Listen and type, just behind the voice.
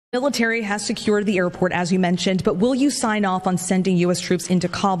Military has secured the airport, as you mentioned, but will you sign off on sending U.S. troops into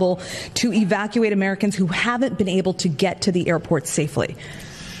Kabul to evacuate Americans who haven't been able to get to the airport safely?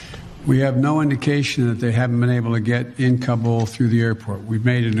 We have no indication that they haven't been able to get in Kabul through the airport. We've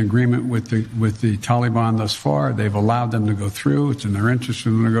made an agreement with the Taliban thus far. They've allowed them to go through. It's in their interest for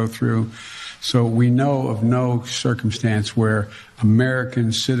them to go through. So we know of no circumstance where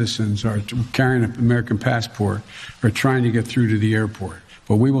American citizens are carrying an American passport or trying to get through to the airport.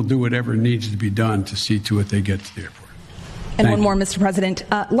 But we will do whatever needs to be done to see to it they get to the airport. And one more, Mr. President.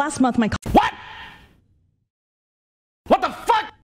 Last month, my